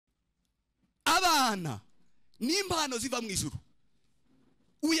abana n'impano ziva mu ijuru.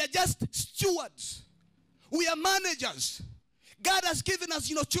 We are just stewards. We are managers. God has given us,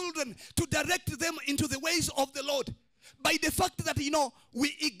 children to direct them into the ways of the Lord. By the fact that,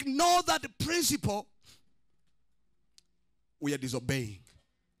 we ignore that principle, we are disobeying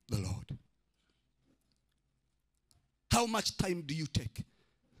the Lord. How much time do you take?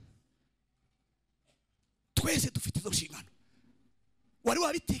 Twese dufite izo nshingano. Wari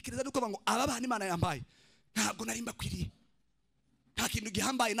wabitekereza nuko ngo aba bana Imana yambaye ntabwo nari mbakwiriye. Nta kintu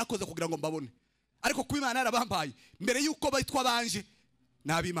gihambaye nakoze kugira ngo mbabone. Ariko kuba Imana yarabambaye mbere yuko bitwa banje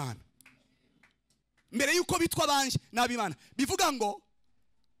n'ab'Imana. Mbere yuko bitwa banje n'ab'Imana. Bivuga ngo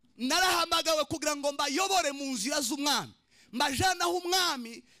narahamagawe kugira ngo mbayobore mu nzira z'umwami. Majana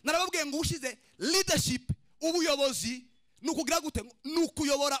h'umwami narababwiye ngo ushize leadership ubuyobozi nukugira gute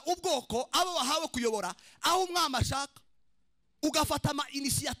nukuyobora ubwoko abo bahawe kuyobora aho umwami ashaka ugafata ama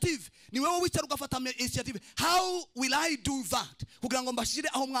initiative. Ni wewe wicara ugafata ama initiative. How will I do that? Kugira ngo mbashire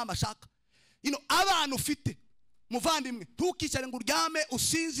aho umwami ashaka. Abantu ufite muvandimwe ntukicare ngo uryame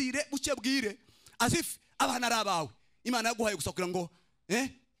usinzire buke bwire as if abana ari abawe. Imana yaguhaye gusa kugira ngo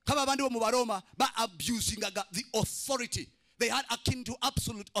kaba abandi bo mu Baroma ba abusing the authority. They had akin to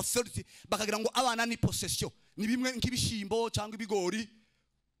absolute authority. Bakagira ngo abana ni possession. Ni bimwe nk'ibishimbo cyangwa ibigori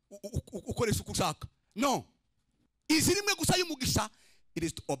ukoresha uko ushaka. No. Izirimwe gusa y'umugisha, it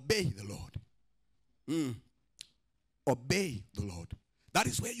is to obey the Lord. Obey the Lord. That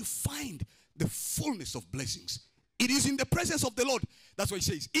is where you find the fullness of blessings. It is in the presence of the Lord. That's what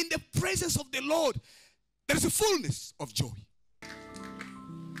he says. In the presence of the Lord, there is a fullness of joy.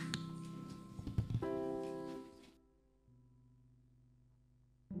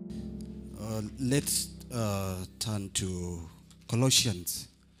 Let's turn to Colossians.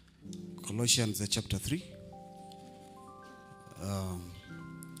 Colossians chapter 3.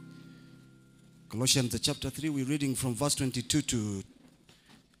 Colossians chapter 3, we're reading from verse 22 to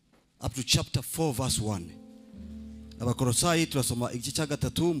up to chapter 4 verse 1. Abakolosai turasoma igice cya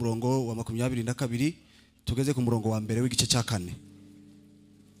gatatu murongo wa 22 tugeze ku murongo wa mbere w'igice cya 4.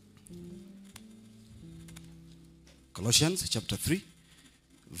 Colossians chapter 3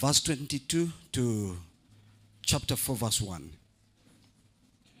 verse 22 to chapter 4 verse 1.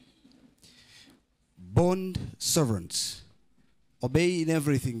 Bond servants, obey in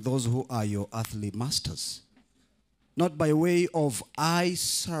everything those who are your earthly masters, not by way of eye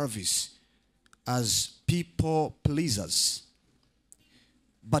service as people pleasers,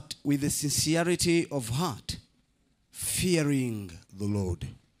 but with the sincerity of heart, fearing the Lord.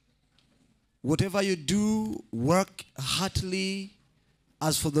 Whatever you do, work heartily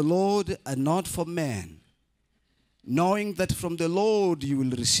as for the Lord and not for man, knowing that from the Lord you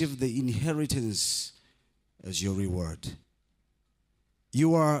will receive the inheritance as your reward.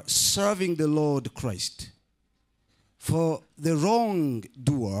 You are serving the Lord Christ. For the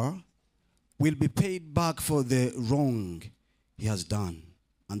wrongdoer will be paid back for the wrong he has done,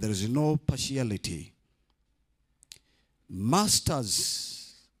 and there is no partiality.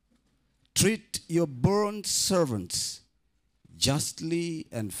 Masters, treat your bond servants justly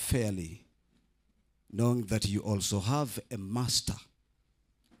and fairly, knowing that you also have a master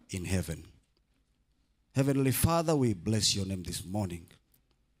in heaven. Heavenly Father, we bless your name this morning.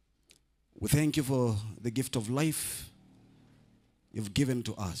 We thank you for the gift of life you've given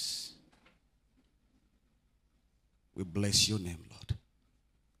to us. We bless your name, Lord.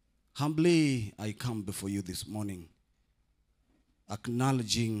 Humbly, I come before you this morning,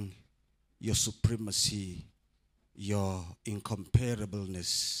 acknowledging your supremacy, your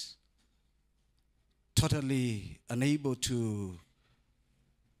incomparableness, totally unable to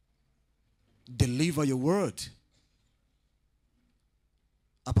deliver your word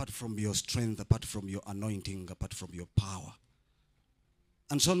apart from your strength, apart from your anointing, apart from your power.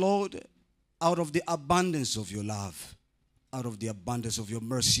 And so, Lord, out of the abundance of your love, out of the abundance of your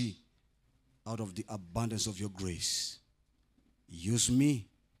mercy, out of the abundance of your grace, use me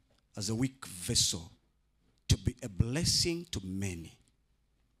as a weak vessel to be a blessing to many.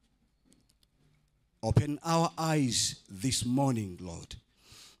 Open our eyes this morning, Lord,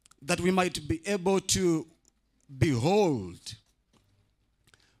 that we might be able to behold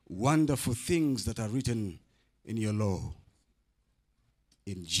wonderful things that are written in your law.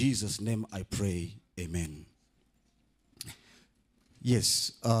 In Jesus' name I pray, amen.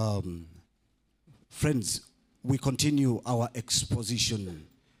 Yes, friends, we continue our exposition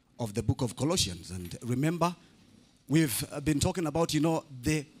of the book of Colossians. And remember, we've been talking about,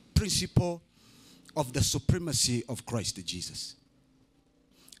 the principle of the supremacy of Christ Jesus.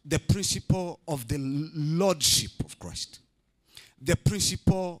 The principle of the lordship of Christ. the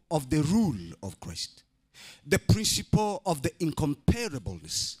principle of the rule of Christ, the principle of the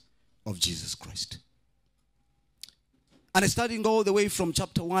incomparableness of Jesus Christ. And starting all the way from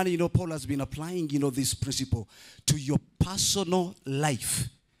chapter 1, Paul has been applying, this principle to your personal life.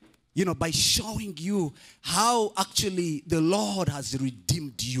 By showing you how actually the Lord has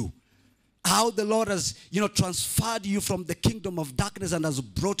redeemed you. How the Lord has, transferred you from the kingdom of darkness and has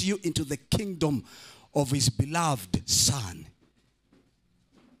brought you into the kingdom of his beloved Son.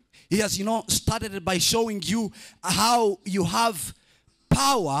 He has, started by showing you how you have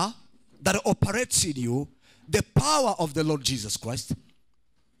power that operates in you, the power of the Lord Jesus Christ,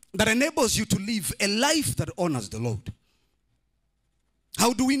 that enables you to live a life that honors the Lord.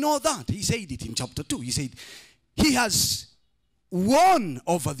 How do we know that? He said it in chapter 2. He said, he has won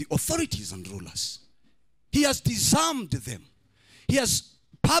over the authorities and rulers. He has disarmed them. He has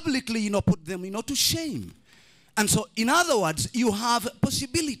publicly, put them, to shame. And so, in other words, you have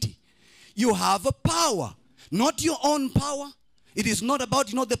possibility. You have a power. Not your own power. It is not about,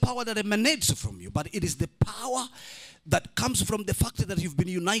 the power that emanates from you, but it is the power that comes from the fact that you've been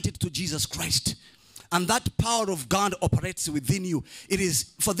united to Jesus Christ. And that power of God operates within you. It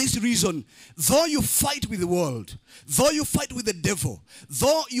is for this reason, though you fight with the world, though you fight with the devil,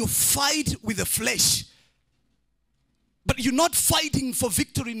 though you fight with the flesh, but you're not fighting for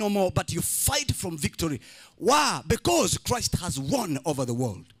victory no more, but you fight from victory. Why? Because Christ has won over the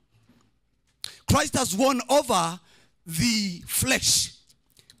world. Christ has won over the flesh.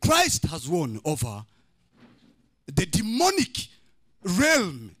 Christ has won over the demonic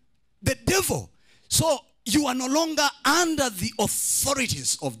realm, the devil. So you are no longer under the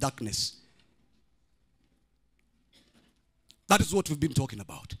authorities of darkness. That is what we've been talking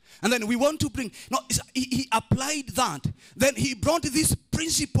about. And then we want to bring, no, he applied that. Then he brought this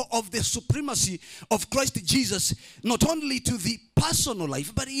principle of the supremacy of Christ Jesus, not only to the personal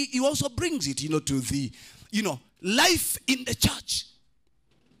life, but he also brings it, to the, life in the church.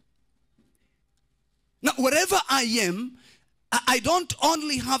 Now, wherever I am, I don't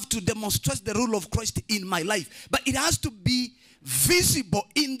only have to demonstrate the rule of Christ in my life, but it has to be visible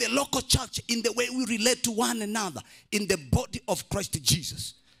in the local church, in the way we relate to one another, in the body of Christ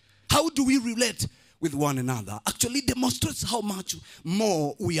Jesus. How do we relate with one another? Actually demonstrates how much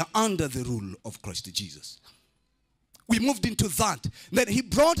more we are under the rule of Christ Jesus. We moved into that. Then he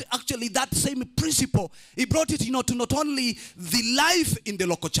brought actually that same principle. He brought it, to not only the life in the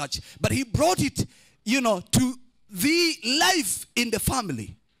local church, but he brought it, to the life in the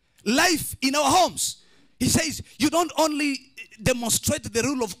family, life in our homes. He says, you don't only demonstrate the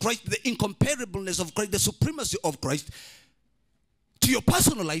rule of Christ, the incomparableness of Christ, the supremacy of Christ to your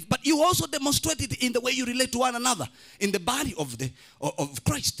personal life, but you also demonstrate it in the way you relate to one another, in the body of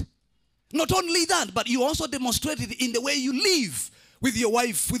Christ. Not only that, but you also demonstrate it in the way you live with your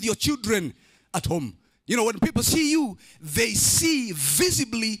wife, with your children at home. When people see you, they see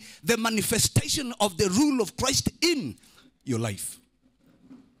visibly the manifestation of the rule of Christ in your life.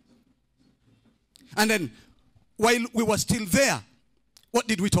 And then, while we were still there, what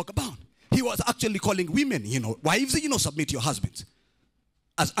did we talk about? He was actually calling women, wives, submit your husbands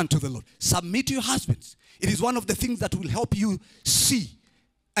as unto the Lord. Submit to your husbands. It is one of the things that will help you see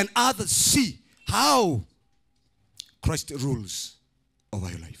and others see how Christ rules over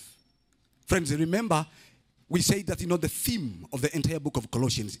your life. Friends, remember, we say that, the theme of the entire book of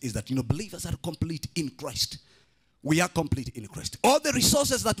Colossians is that, believers are complete in Christ. We are complete in Christ. All the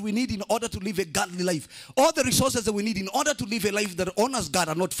resources that we need in order to live a godly life, all the resources that we need in order to live a life that honors God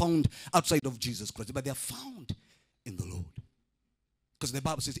are not found outside of Jesus Christ, but they are found in the Lord. Because the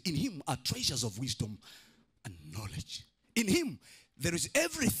Bible says, in him are treasures of wisdom and knowledge. In him, there is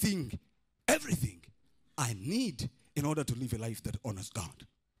everything I need in order to live a life that honors God.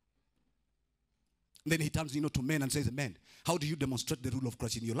 Then he turns, to men and says, men, how do you demonstrate the rule of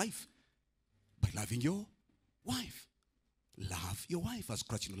Christ in your life? By loving your wife. Love your wife as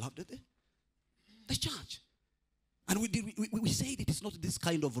Christ loved the church. And we said it is not this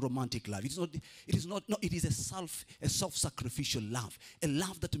kind of romantic love. It is a self-sacrificial love. A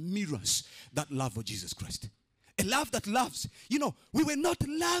love that mirrors that love of Jesus Christ. A love that loves. We were not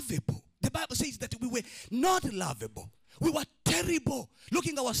lovable. The Bible says that we were not lovable. We were terrible.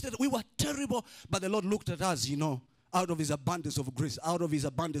 Looking at our state, we were terrible. But the Lord looked at us, out of his abundance of grace, out of his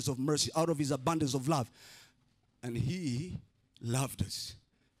abundance of mercy, out of his abundance of love. And he loved us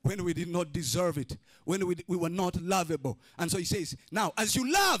when we did not deserve it, when we were not lovable. And so he says, now, as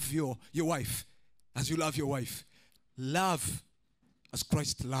you love your wife, love as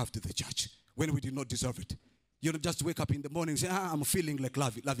Christ loved the church when we did not deserve it. You don't just wake up in the morning and say, I'm feeling like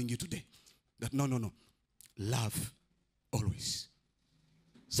loving you today. No. Love always.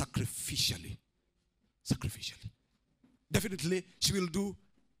 sacrificially. Sacrificially. Definitely, she will do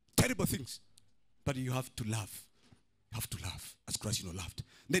terrible things. But you have to love. You have to love as Christ, loved.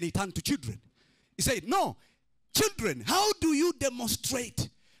 Then he turned to children. He said, no, children, how do you demonstrate?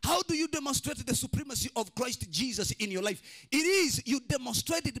 How do you demonstrate the supremacy of Christ Jesus in your life? It is, you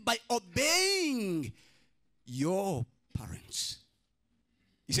demonstrate it by obeying your parents.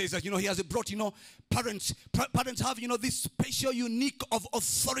 He says that, he has brought, parents have, this special, unique of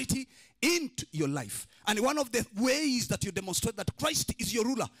authority into your life. And one of the ways that you demonstrate that Christ is your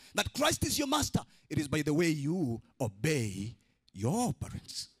ruler, that Christ is your master, it is by the way you obey your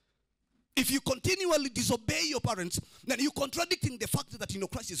parents. If you continually disobey your parents, then you're contradicting the fact that,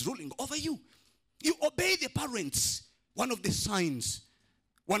 Christ is ruling over you. You obey the parents. One of the signs,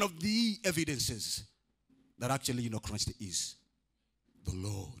 one of the evidences that actually, Christ is the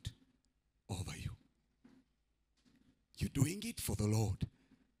Lord over you. You're doing it for the Lord.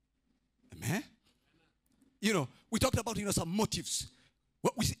 Amen? We talked about, some motives.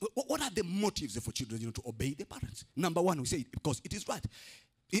 What are the motives for children, to obey their parents? Number one, we say because it is right.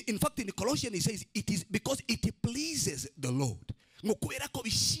 In fact, in the Colossians, he says it is because it pleases the Lord. Because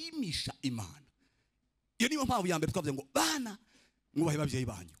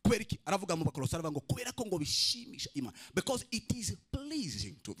it is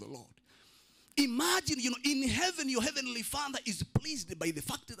pleasing to the Lord. Imagine, in heaven, your heavenly Father is pleased by the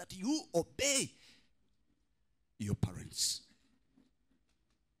fact that you obey your parents.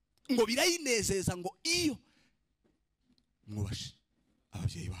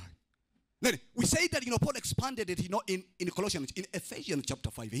 Then we say that Paul expanded it in Colossians, in Ephesians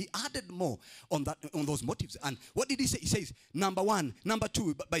chapter 5. He added more on those motives. And what did he say? He says number one, number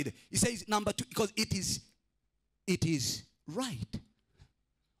two. He says number two because it is right.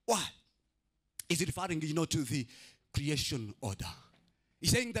 Why? Is it referring to the creation order?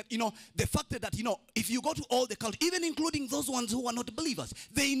 He's saying that the fact that if you go to all the cultures, even including those ones who are not believers,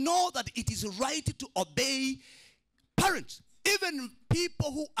 they know that it is right to obey parents. Even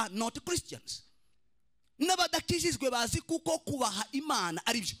people who are not Christians. Why?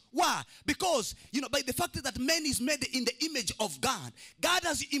 Because, by the fact that man is made in the image of God, God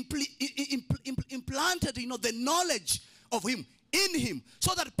has implanted, the knowledge of him in him,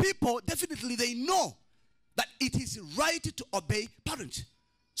 so that people, definitely, they know that it is right to obey parents.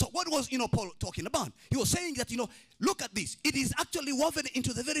 So what was, Paul talking about? He was saying that, look at this. It is actually woven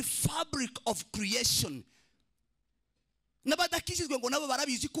into the very fabric of creation. It's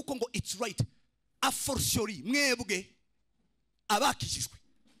right. A fortiori,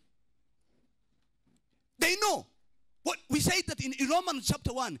 they know. What we say that in Romans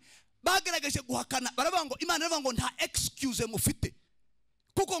chapter 1, excuse mufite.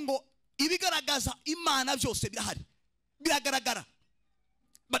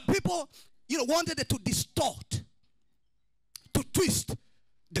 But people, wanted to distort, to twist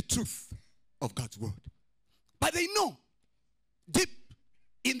the truth of God's word. But they know deep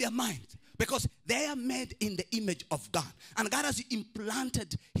in their minds, because they are made in the image of God, and God has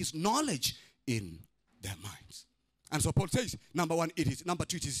implanted his knowledge in their minds. And so Paul says, number one, it is. Number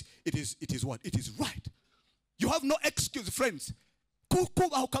two, it is what? It is right. You have no excuse, friends.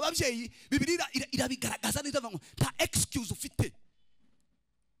 Excuse.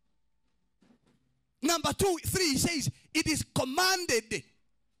 Number 2, 3, he says, it is commanded.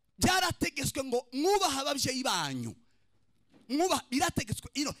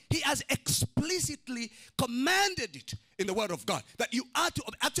 He has explicitly commanded it in the word of God that you are to.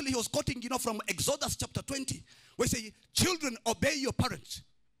 Actually, he was quoting, from Exodus chapter 20, where he says, children, obey your parents.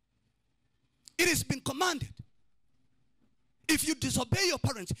 It has been commanded. If you disobey your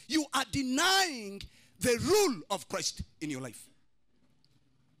parents, you are denying the rule of Christ in your life.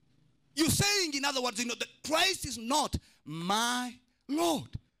 You're saying, in other words, that Christ is not my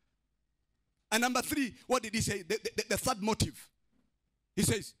Lord. And number 3, what did he say? The third motive. He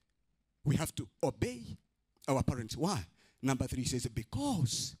says, we have to obey our parents. Why? Number 3 says,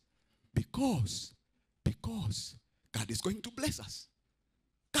 because God is going to bless us.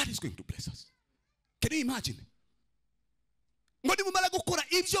 God is going to bless us. Can you imagine?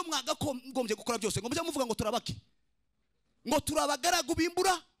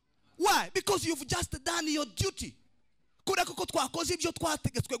 Why? Because you've just done your duty.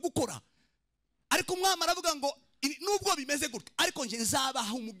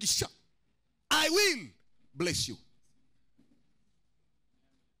 I will bless you.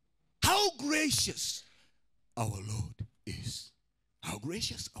 How gracious our Lord is. How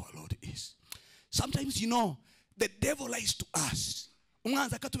gracious our Lord is. Sometimes, the devil lies to us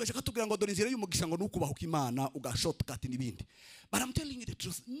umwanzi akatubesha akatubwira ngo dore inzira y'umugisha ngo nukubahuka Imana uga shortcut n'ibindi. But I'm telling you the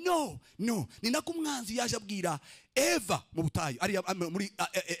truth. No. Ni nako umwanzi yaje abwira Eva mu butayu ari muri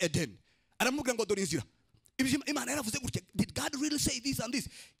Eden. Aramubwira ngo dore inzira. Imana yaravuze gutya. Did God really say this and this?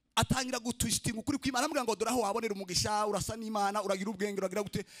 Atangira gutwisting ukuri kw'Imana. Aramubwira ngo dore aho wabonera umugisha urasa n'Imana uragira ubwenge uragira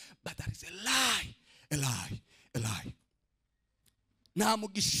gute. But that is a lie. A lie. Nta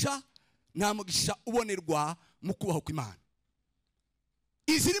mugisha ubonerwa mu kubaho kw'Imana.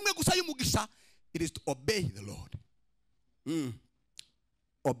 Izirimwe gusa y'umugisha, it is to obey the Lord.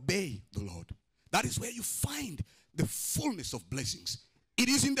 Obey the Lord. That is where you find the fullness of blessings. It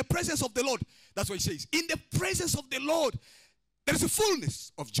is in the presence of the Lord. That's what he says. In the presence of the Lord, there is a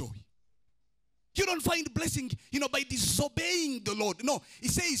fullness of joy. You don't find blessing, by disobeying the Lord. No, he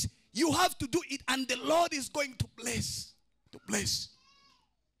says you have to do it, and the Lord is going to bless.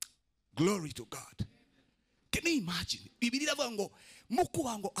 Glory to God. Can you imagine?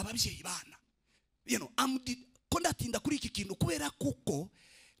 Mukubango ababyeyi bana. Ko ndatinda kuri iki kintu kubera kuko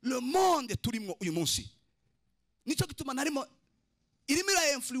le monde turimo uyu munsi nico gituma narimo irimo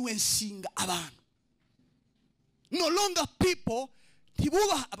influencing abantu. No longer people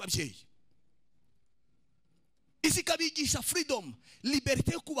ntibubaha ababyeyi. Isikabigisha freedom,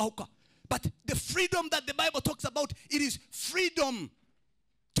 liberté kubahuka. But the freedom that the Bible talks about, it is freedom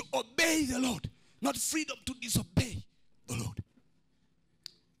to obey the Lord, not freedom to disobey the Lord.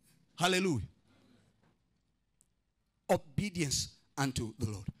 Hallelujah. Obedience unto the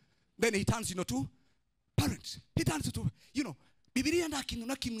Lord. Then he turns, to parents. He turns to, Bibiliya nta kintu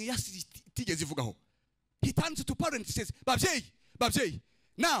na kimwe yasigeze ivugaho. He turns to parents. He says, babyeyi,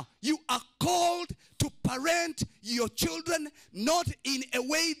 now you are called to parent your children not in a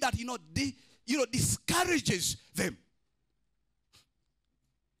way that discourages them.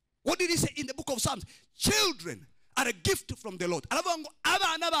 What did he say in the book of Psalms? Children are a gift from the Lord. Aravuga ngo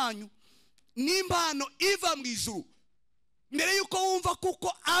abana banyu n'impano iva mu ijuru. Mbere yuko wumva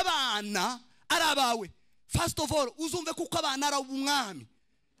kuko abana ari abawe, first of all uzumve kuko abana ari umwami,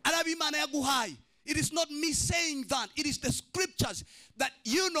 ari Imana yaguhaye. It is not me saying that. It is the scriptures that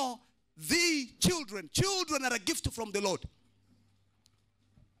the children are a gift from the Lord.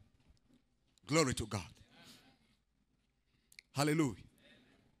 Glory to God. Hallelujah.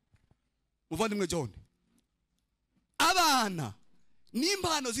 Muvandimwe John. Abana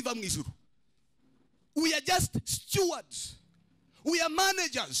n'impano ziva mu ijuru. We are just stewards. We are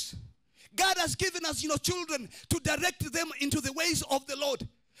managers. God has given us, children to direct them into the ways of the Lord.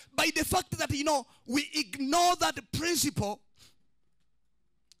 By the fact that, we ignore that principle,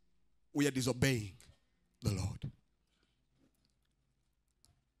 we are disobeying the Lord.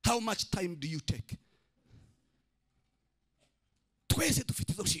 How much time do you take? Twese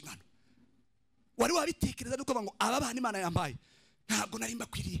dufite izo nshingano. Wari wabitekereza nuko bango abana Imana yambaye ntabwo nari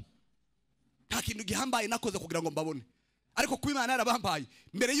mbakwiriye. Nta kintu gihambaye nakoze kugira ngo mbabone. Ariko ku Imana yarabambaye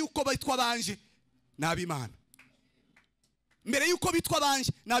mbere yuko bitwa banje n'ab'Imana. Mbere yuko bitwa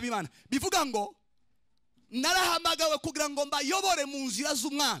banje n'ab'Imana. Bivuga ngo narahamagawe kugira ngo mbayobore mu nzira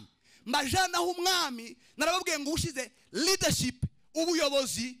z'umwami. Mbajana umwami narababwiye ngo ushize leadership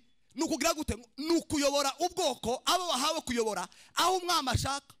ubuyobozi nukugira gute nukuyobora ubwoko abo bahawe kuyobora aho umwami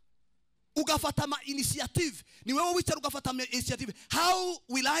ashaka. Ugafata initiative. Ni wewe wicara ugafata initiative. How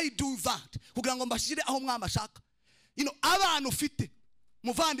will I do that? Kugira ngo mbashire aho umwami ashaka. Abantu ufite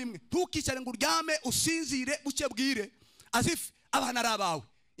muvandimwe ntukicare ngo uryame usinzire buke bwire as if abana ari abawe.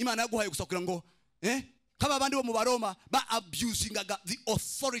 Imana yaguhaye gusa kugira ngo kaba abandi bo mu Baroma ba abusing the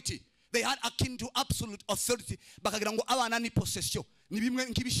authority. They had akin to absolute authority. Bakagira ngo abana ni possession. Ni bimwe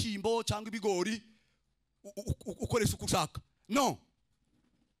nk'ibishimbo cyangwa ibigori ukoresha uko ushaka. No.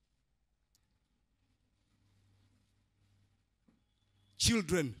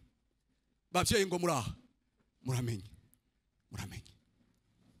 Children, babyeyi ngo muramenye.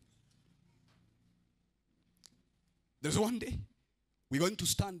 There's one day we're going to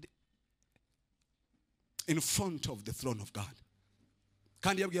stand in front of the throne of God.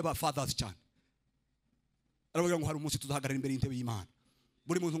 Kandi yabwiye aba fathers cyane. Aravuga ngo hari umunsi tuzahagarara imbere y'intebe y'Imana.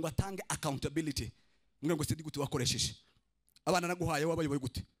 Buri muntu ngo atange accountability. Mwe ngo sidi gute wakoresheje. Abana naguhaye wabayoboye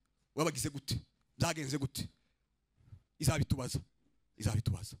gute? Wabagize gute? Byagenze gute? Izabitubaza.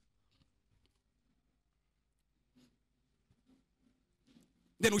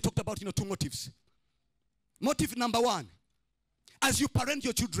 Then we talked about two motives. Motive number one, as you parent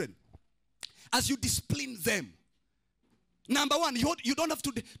your children, as you discipline them, number one, you don't have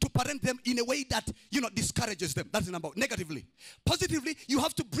to parent them in a way that discourages them. That's number one. Negatively. Positively, you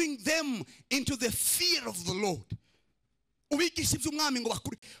have to bring them into the fear of the Lord.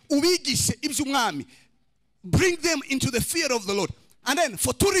 Bring them into the fear of the Lord. And then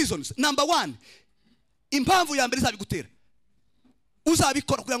for two reasons. Number one, impamvu ya mbere izabigutera.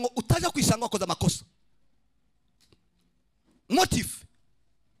 Uzabikora kugira ngo utaja kwisanga wakoze amakosa. Motive.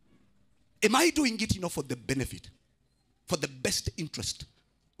 Am I doing it, for the benefit, for the best interest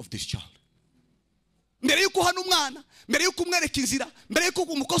of this child? Mbere yuko hano umwana, mbere yuko umwereka inzira, mbere yuko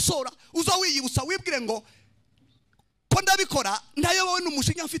umukosora, uza wiyibutsa wibwire ngo ko ndabikora ntayobowe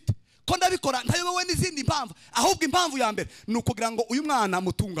n'umushinya mfite, ko ndabikora ntayobowe n'izindi impamvu, ahubwo impamvu ya mbere ni ukugira ngo uyu mwana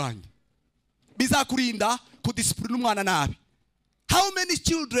mutunganye, bizakurinda kudiscipline umwana nabi. How many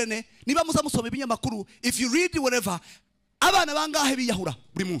children, niba muza musoma ibinyamakuru, if you read whatever, abana bangahe biyahura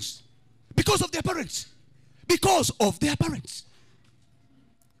buri munsi? Because of their parents. Because of their parents.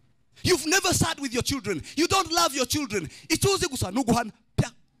 You've never sat with your children. You don't love your children. You don't sit with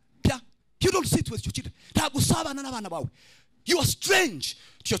your children. You are strange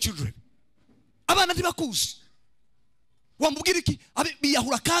to your children. Abana ntibakuzi. Wambubwira iki?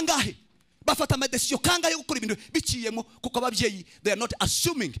 Biyahura kangahe? Bafata amadesiyo kangahe gukora ibintu biciyemo kuko ababyeyi, they are not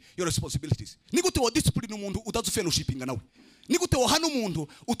assuming your responsibilities. Nigute wo discipline umuntu utazi fellowshipping nawe? Nigute wo hano umuntu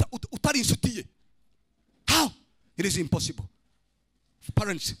utari inshuti ye? How? It is impossible.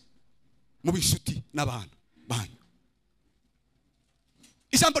 Parents, mu bishuti n'abana banyu.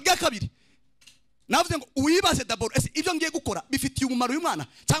 Ijambo rya kabiri, navuze ngo uyibaze d'abord, ese ibyo ngiye gukora bifitiye umumaro uyu mwana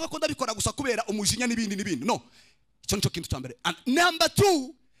cyangwa ko ndabikora gusa kubera umujinya n'ibindi? No. Icyo nicyo kintu cyambere. And number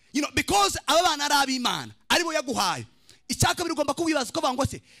two, because aba bana ari ab'Imana, aribo yaguhaye. Icyakabiri ugomba kubibaza ko bangwa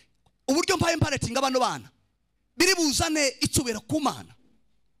se uburyo mpaye imparating abano bana biri buzane icubera ku Mana.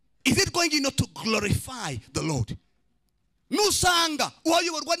 Is it going to glorify the Lord? Nusanga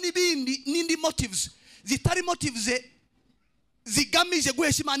uhayoborwa n'indi motives zitari motives zigamije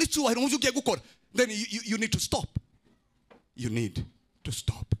guhesha Imana icyubahiro mu byo ugiye gukora, then you need to stop. You need to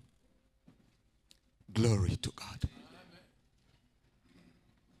stop. Glory to God.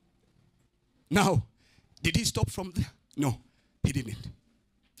 Now, did he stop from there? No, he didn't.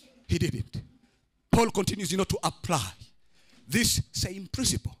 He didn't. Paul continues, to apply this same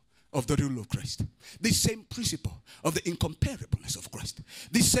principle of the rule of Christ, this same principle of the incomparableness of Christ,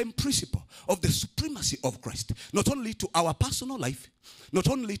 this same principle of the supremacy of Christ, not only to our personal life, not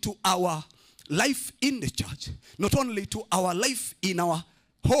only to our life in the church, not only to our life in our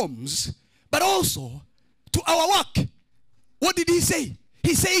homes, but also to our work. What did he say?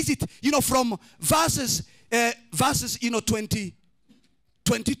 He says it, from verses 20,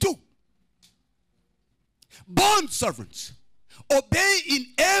 22. Bond servants, obey in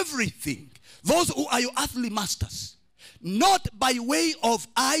everything those who are your earthly masters, not by way of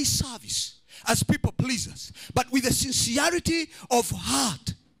eye service as people pleasers, but with a sincerity of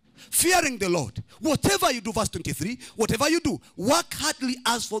heart, fearing the Lord. Whatever you do, verse 23, whatever you do, work heartily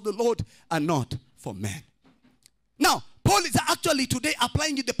as for the Lord and not for men. Now, Paul is actually today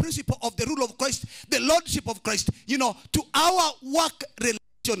applying the principle of the rule of Christ, the lordship of Christ, to our work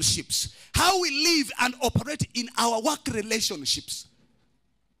relationships. How we live and operate in our work relationships.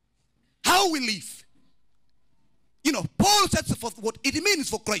 How we live. Paul sets forth what it means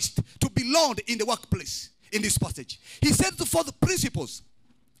for Christ to belong in the workplace in this passage. He sets forth principles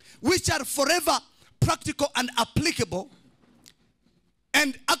which are forever practical and applicable.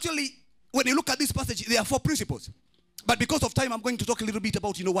 And actually, when you look at this passage, there are 4 principles. But because of time, I'm going to talk a little bit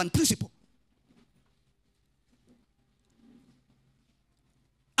about, one principle.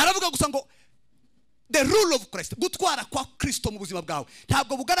 Aravuga gusa ngo the rule of Christ, gutwara kwa Kristo mu buzima bwawe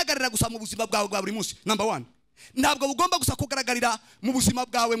ntabwo bugaragarira gusa mu buzima bwawe bwa buri munsi. Number 1, ntabwo bugomba gusa kugaragarira mu buzima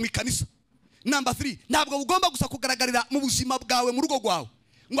bwawe mu ikanisa. Number 3, ntabwo bugomba gusa kugaragarira mu buzima bwawe mu rugo rwawe,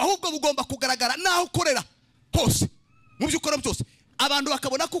 ngo ahubwo bugomba kugaragara naho ukorera hose, mu byo ukora byose abantu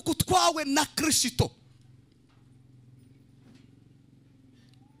bakabona ko kutwawe na Kristo.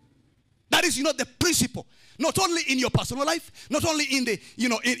 That is, the principle. Not only in your personal life, not only in the,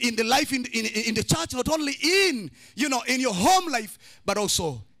 in the life in the church, not only in, in your home life, but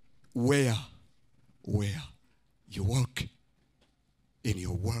also where you work, in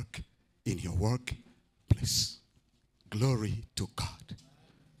your workplace. Glory to God.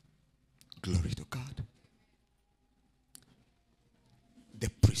 Glory to God. The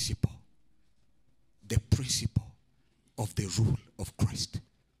principle of the rule of Christ.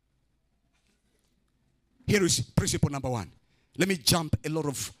 Here is principle number 1. Let me jump a lot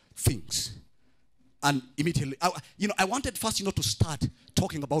of things. And immediately, I wanted first, to start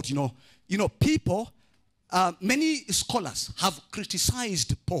talking about, people, many scholars have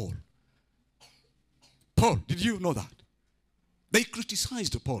criticized Paul. Paul, did you know that? They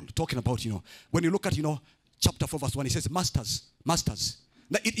criticized Paul, talking about, when you look at, chapter 4, verse 1, he says, masters.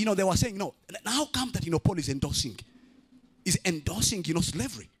 Now, they were saying, how come that, Paul is endorsing is endorsing,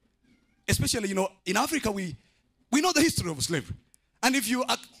 slavery. Especially, in Africa, we know the history of slavery. And if you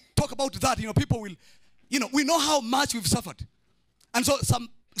talk about that, people will, we know how much we've suffered. And so some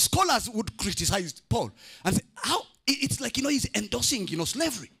scholars would criticize Paul and say, how, it's like, he's endorsing,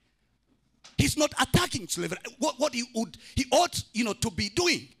 slavery. He's not attacking slavery. What he ought, to be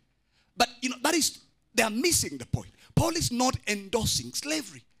doing. But, that is, they are missing the point. Paul is not endorsing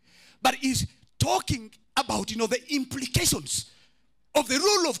slavery. But he's talking about, the implications of the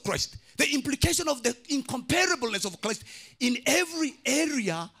rule of Christ. The implication of the incomparableness of Christ in every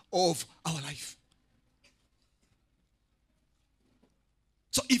area of our life.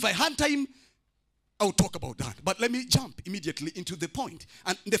 So if I had time, I'll talk about that. But let me jump immediately into the point.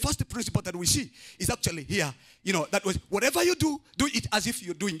 And the first principle that we see is actually here, that was whatever you do, do it as if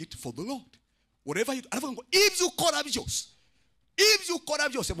you're doing it for the Lord. Whatever you do, if you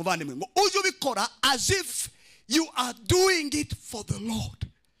as if you are doing it for the Lord.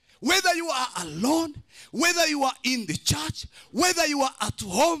 Whether you are alone, whether you are in the church, whether you are at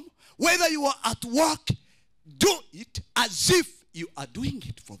home, whether you are at work, do it as if you are doing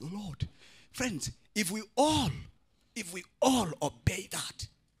it for the Lord. Friends, if we all obey that,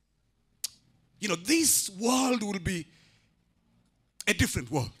 this world will be a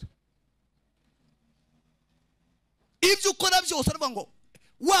different world. If you could have yourself and go,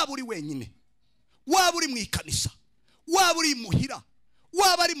 waburi wenyine, waburi mwikanisa, waburi muhira,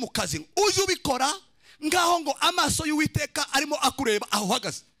 wabari mukazi, uju bikora, ngaho ngo amaso y'Uwiteka arimo akureba aho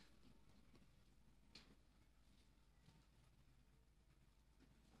hagaze.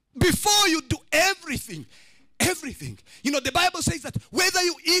 Before you do everything, the Bible says that whether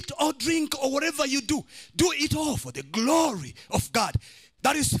you eat or drink or whatever you do, do it all for the glory of God.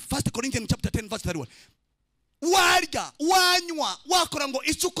 That is 1 Corinthians chapter 10 verse 31. Warya, wanywa, wakora ngo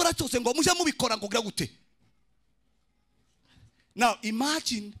icyo ukora cyose ngo mujye mubikora ngo gira gute. Now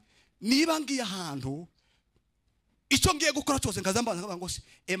imagine niba ngiye ahantu icyo ngiye gukora cyose nkazambaza ngo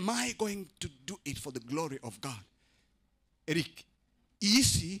am I going to do it for the glory of God? Eric,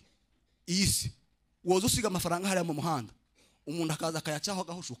 isi woza usiga amafaranga hariya mu muhanda umuntu akaza akayacaho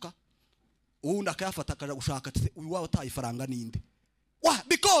agahushuka uwundi akayafata akaja gushaka ati uyu wawe atayifaranga ninde. Why?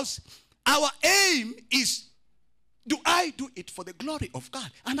 Because our aim is, do I do it for the glory of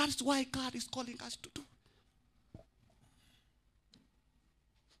God? And that's why God is calling us to do.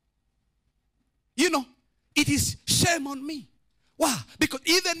 It is shame on me. Why? Because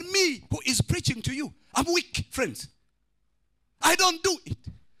even me who is preaching to you, I'm weak, friends. I don't do it.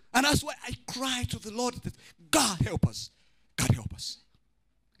 And that's why I cry to the Lord that God help us. God help us.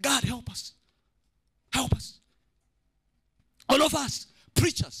 God help us. Help us. All of us,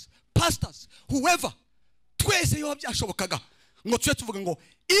 preachers, pastors, whoever, twese yo byashobokaga ngo twe tuvuga ngo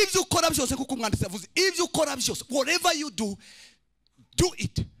ivyo ukora byose kuko umwanditsi yavuze ivyo ukora byose, whatever you do, do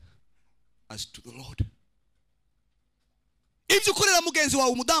it as to the Lord. Ivyo ukorera mugenzi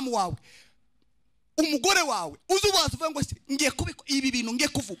wawe, umudamu wawe, umugore wawe, uzubaza uvuga ngo ngiye kubiko ibi bintu ngiye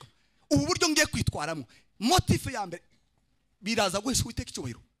kuvuga ubu buryo ngiye kwitwaramo, motive ya mbere biraza gwese Uwiteka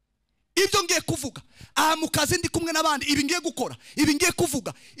icyubahiro. Ibyo ngiye kuvuga mu kazi ndi kumwe n'abandi, ibi ngiye gukora, ibi ngiye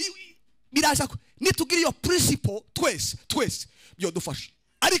kuvuga, biraza nitugira iyo principle twese byo dufasha.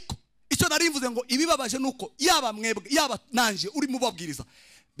 Ariko icyo narimvuze ngo ibibabaje nuko yaba mwebwe yaba nanje uri mubabwiriza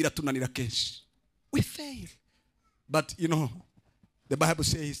biratunanira kenshi. We fail. But the Bible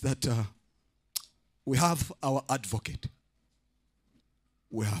says that we have our advocate.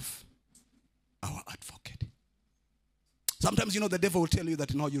 We have our advocate. Sometimes the devil will tell you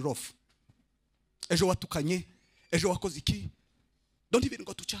that no, you're off. Ejo watukanye, ejo wakoze iki. Don't even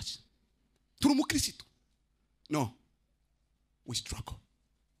go to church. Turi umukristo. No. We struggle.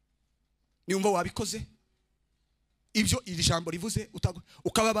 Niumva wabikoze. Ibyo iri jambo rivuze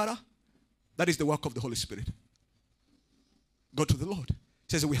ukababara. That is the work of the Holy Spirit. Go to the Lord.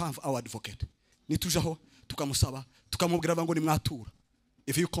 Says we have our advocate. Nitujaho tukamusaba, tukamubwira ngo nimwatura.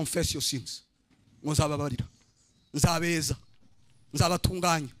 If you confess your sins, muzababarira. Nzabeza.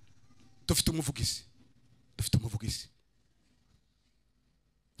 Nzabatunganya. Dufite umuvugizi.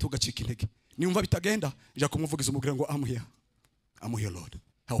 Tugacika intege. Niumva bitagenda, ja kumuvugiza umubwira ngo I'm here Lord.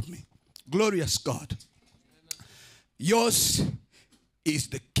 Help me. Glorious God. Yours is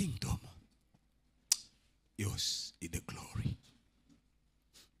the kingdom. Yours is the glory.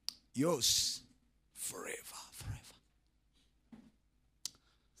 Yours forever.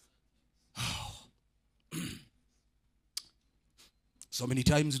 Oh. So many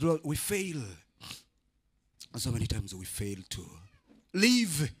times we fail. And so many times we fail to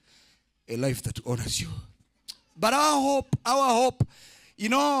live a life that honors you. But our hope,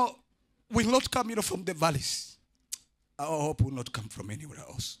 will not come, from the valleys. our hope will not come from anywhere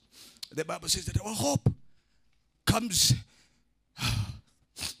else. The Bible says that our hope comes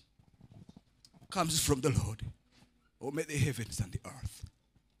from the Lord, who made the heavens and the earth.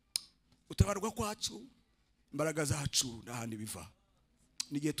 Utabarwa kwacu, imbaraga zacu n'ahandi biva.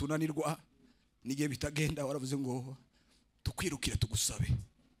 Nigiye tunanirwa, nigiye bitagenda, waravuze ngo tukwirukire tugusabe.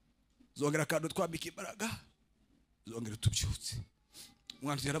 Zongera kandi twambika imbaraga, zongera tubyutse.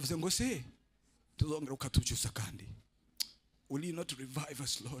 Umwanditsi yaravuze ngo se tuzongera ukatubyutsa kandi. Will you not revive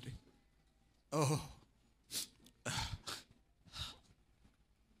us, Lord? Oh.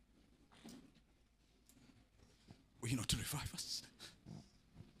 Will you not revive us?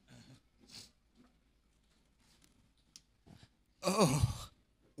 Oh,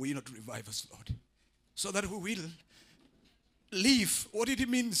 will you not revive us, Lord? So that we will live what it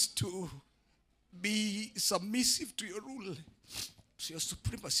means to be submissive to your rule, to your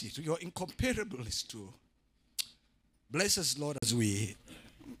supremacy, to your incomparableness, to bless us, Lord, as we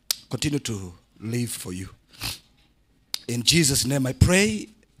continue to live for you. In Jesus' name I pray,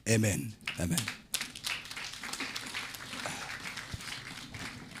 amen. Amen.